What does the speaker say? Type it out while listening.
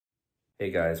Hey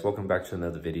guys, welcome back to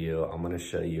another video. I'm going to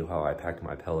show you how I pack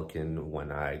my Pelican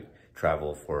when I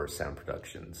travel for sound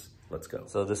productions. Let's go.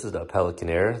 So this is the Pelican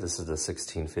Air. This is the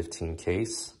 1615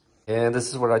 case. And this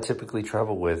is what I typically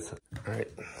travel with. All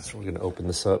right, so we're going to open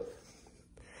this up.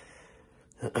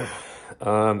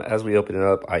 As we open it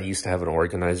up, I used to have an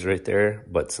organizer right there,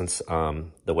 but since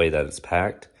the way that it's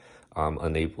packed, I'm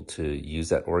unable to use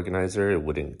that organizer. It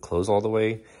wouldn't close all the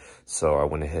way. So I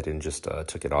went ahead and just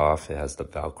took it off. It has the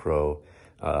Velcro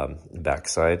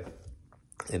backside.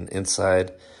 And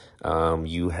inside,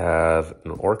 you have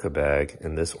an Orca bag.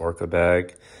 And this Orca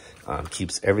bag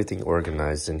keeps everything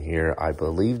organized in here. I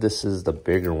believe this is the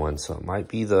bigger one. So it might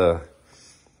be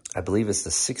I believe it's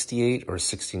the 68 or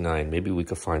 69. Maybe we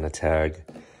could find a tag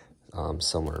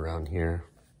somewhere around here.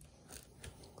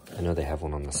 I know they have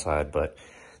one on the side, but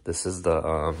this is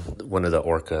the one of the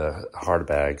Orca hard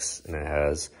bags, and it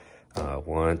has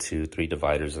 1, 2, 3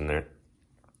 dividers in there,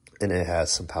 and it has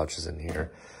some pouches in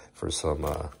here for some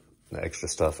extra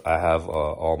stuff. I have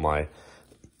all my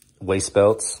waist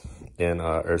belts and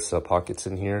Ursa pockets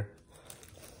in here.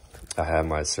 I have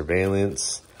my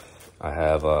surveillance. I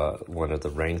have one of the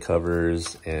rain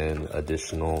covers and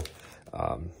additional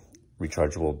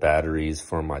rechargeable batteries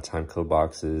for my time code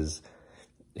boxes,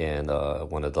 and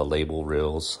one of the label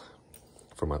reels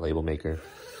for my label maker.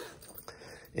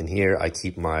 In here, I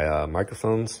keep my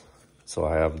microphones. So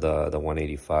I have the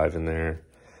 185 in there.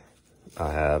 I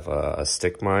have a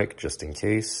stick mic just in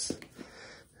case.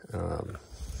 I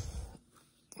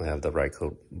have the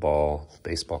Rycoat ball,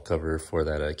 baseball cover for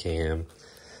that cam.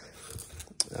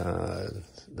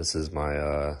 This is my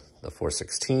the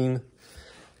 416.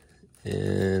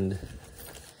 And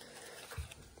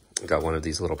I got one of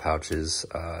these little pouches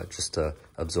just to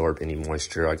absorb any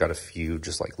moisture. I got a few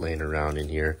just like laying around in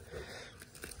here.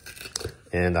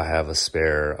 And I have a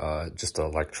spare, just an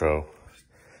electro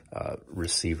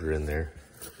receiver in there.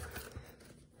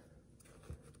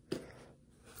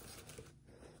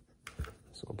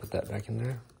 So I'll put that back in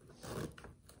there.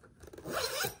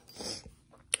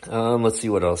 Let's see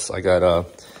what else. I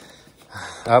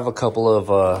have a couple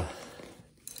of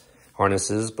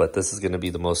harnesses, but this is going to be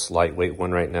the most lightweight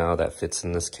one right now that fits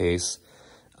in this case.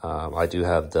 I do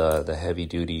have the heavy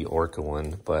duty Orca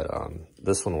one, but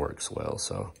this one works well,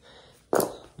 so,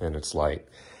 and it's light.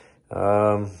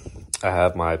 I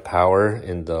have my power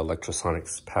in the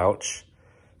electrosonics pouch,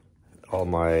 all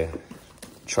my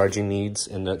charging needs,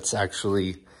 and that's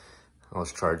actually, I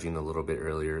was charging a little bit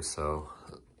earlier, so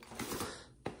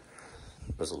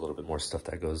there's a little bit more stuff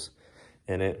that goes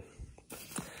in it.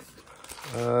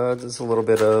 Just a little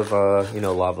bit of,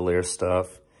 lavalier stuff,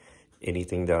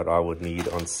 anything that I would need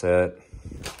on set.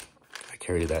 I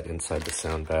carry that inside the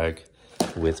sound bag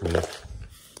with me.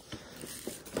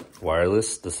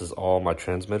 Wireless, this is all my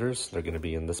transmitters. They're going to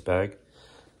be in this bag.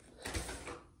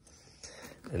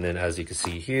 And then as you can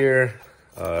see here,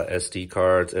 SD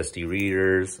cards, SD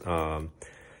readers, some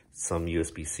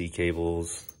USB-C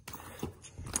cables.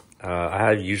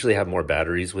 I usually have more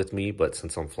batteries with me, but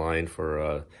since I'm flying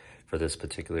for this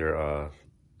particular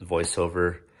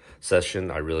voiceover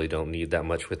session, I really don't need that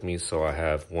much with me. So I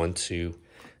have 1, 2,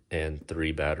 and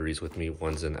 3 batteries with me.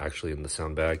 One's actually in the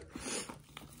sound bag.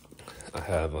 I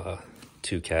have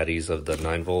 2 caddies of the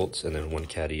 9 volts and then 1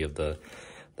 caddy of the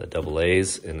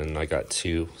AA's. And then I got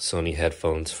 2 Sony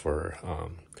headphones for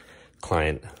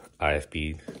client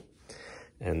IFB.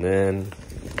 And then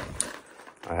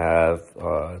I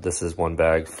have, this is one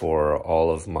bag for all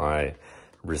of my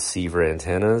receiver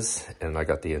antennas, and I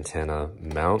got the antenna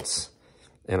mounts,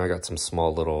 and I got some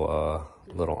small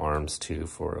little arms too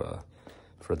for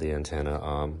the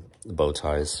antenna bow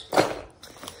ties.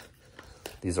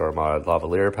 These are my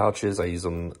lavalier pouches. I use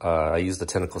them. I use the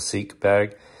Tentacle Seek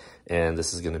bag, and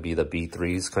this is going to be the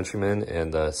B3s Countryman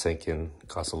and the Sankin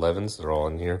Cost 11s. They're all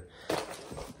in here.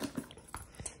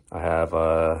 I have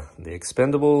the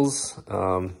Expendables,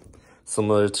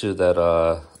 similar to that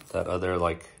other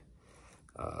like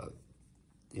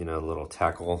little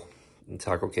tackle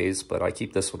case, but I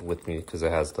keep this one with me because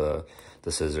it has the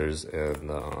scissors and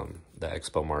the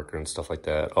expo marker and stuff like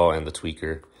that. Oh, and the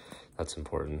tweaker, that's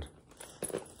important.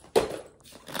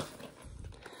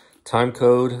 Time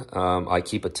code, I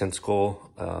keep a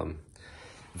tentacle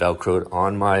velcroed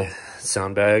on my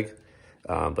sound bag,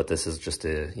 but this is just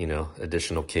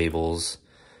additional cables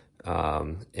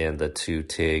and the 2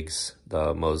 TIGs,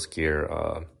 the Mo's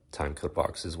Gear time code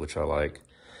boxes, which I like.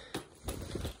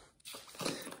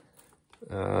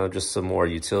 Just some more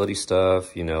utility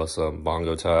stuff, some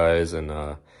bongo ties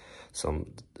and some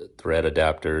thread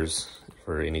adapters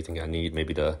for anything I need,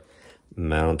 maybe to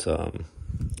mount,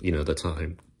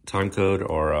 the time code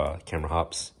or camera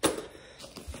hops.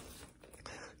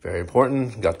 Very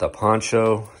important. Got the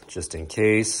poncho just in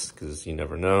case, because you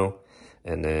never know.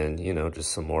 And then, you know,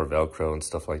 just some more Velcro and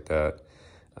stuff like that.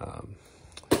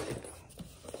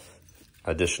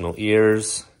 Additional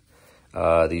ears.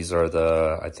 These are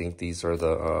the, I think these are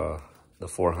the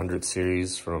 400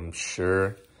 series from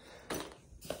Shure.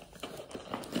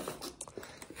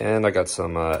 And I got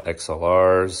some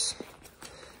XLRs.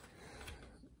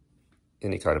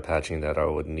 Any kind of patching that I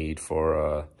would need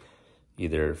for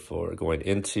either for going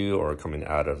into or coming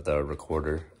out of the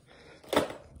recorder.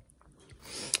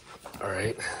 All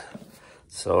right.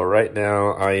 So right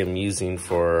now I am using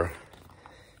for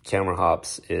camera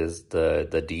hops is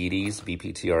the Deities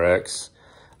BPTRX.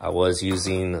 I was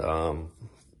using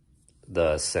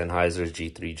the Sennheiser's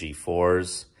G3,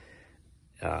 G4s.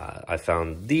 I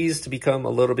found these to become a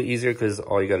little bit easier because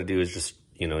all you got to do is just,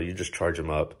 you know, you just charge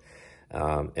them up.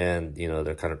 And, you know,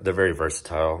 they're very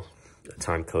versatile.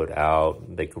 Time code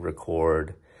out, they can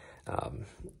record.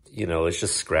 You know, it's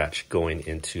just scratch going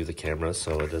into the camera,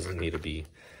 so it doesn't need to be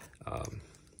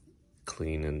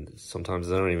clean. And sometimes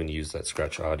they don't even use that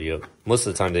scratch audio. Most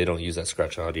of the time they don't use that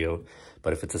scratch audio,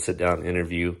 but if it's a sit-down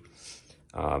interview,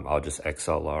 I'll just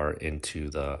XLR into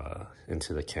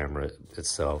the camera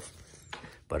itself.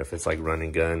 But if it's like run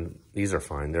and gun, these are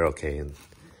fine. They're okay. And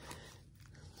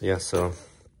yeah, so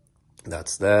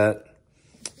that's that.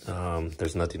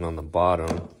 There's nothing on the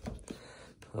bottom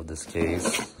of this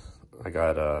case. I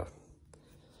got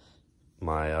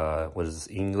my what is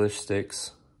this, English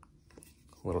sticks,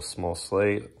 a little small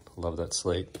slate. Love that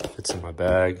slate. Fits in my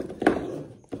bag.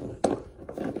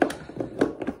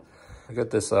 I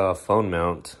got this phone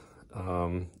mount.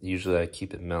 Usually I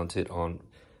keep it mounted on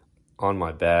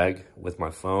my bag with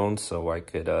my phone so I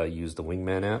could use the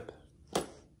Wingman app.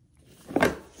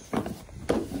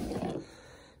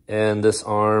 And this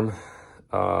arm,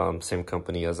 same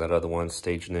company as that other one,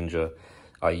 Stage Ninja.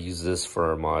 I use this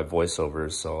for my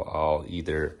voiceovers, so I'll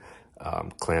either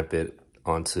clamp it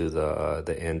onto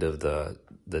the end of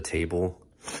the table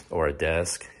or a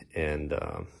desk, and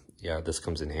yeah, this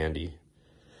comes in handy.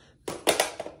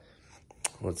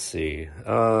 Let's see,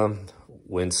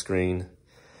 windscreen,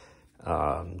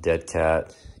 dead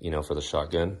cat, you know, for the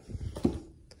shotgun.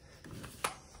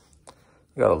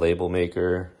 I got a label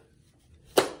maker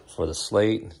for the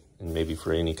slate, and maybe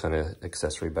for any kind of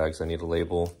accessory bags I need a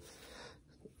label.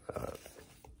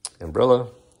 Umbrella,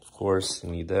 of course, you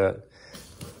need that.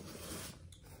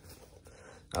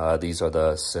 These are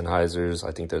the Sennheisers.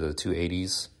 I think they're the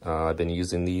 280s. I've been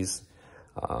using these.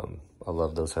 I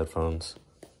love those headphones.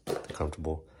 They're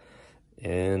comfortable.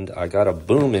 And I got a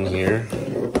boom in here.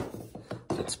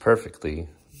 Fits perfectly.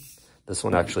 This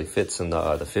one actually fits in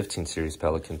the 15 series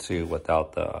Pelican too,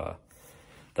 without the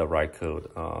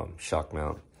Rycote shock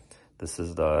mount. This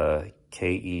is the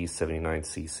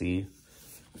KE79cc.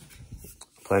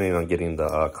 Planning on getting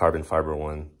the carbon fiber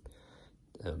one.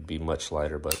 It would be much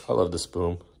lighter, but I love this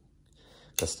boom.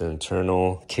 That's the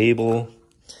internal cable.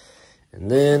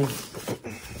 And then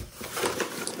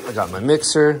I got my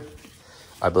mixer.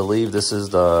 I believe this is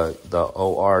the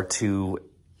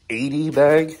OR280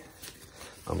 bag.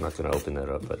 I'm not gonna open that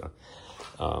up, but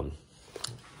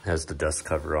has the dust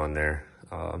cover on there.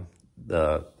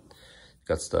 Got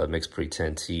the Mix Pre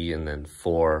 10T, and then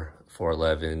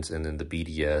 411s, and then the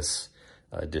BDS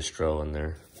distro in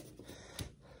there.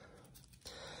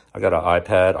 I got an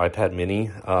iPad mini.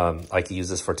 I can use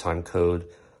this for time code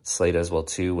slate as well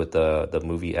too, with the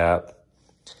movie app,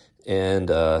 and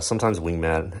sometimes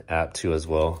Wingman app too as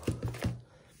well.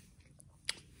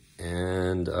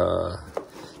 And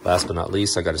last but not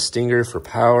least, I got a Stinger for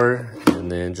power,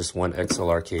 and then just one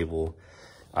XLR cable.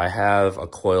 I have a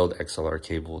coiled XLR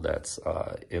cable that's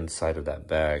inside of that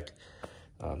bag.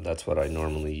 That's what I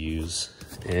normally use.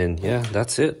 And yeah,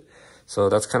 that's it. So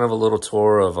that's kind of a little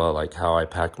tour of like how I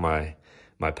pack my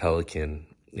Pelican.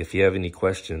 If you have any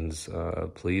questions,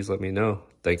 please let me know.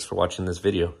 Thanks for watching this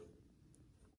video.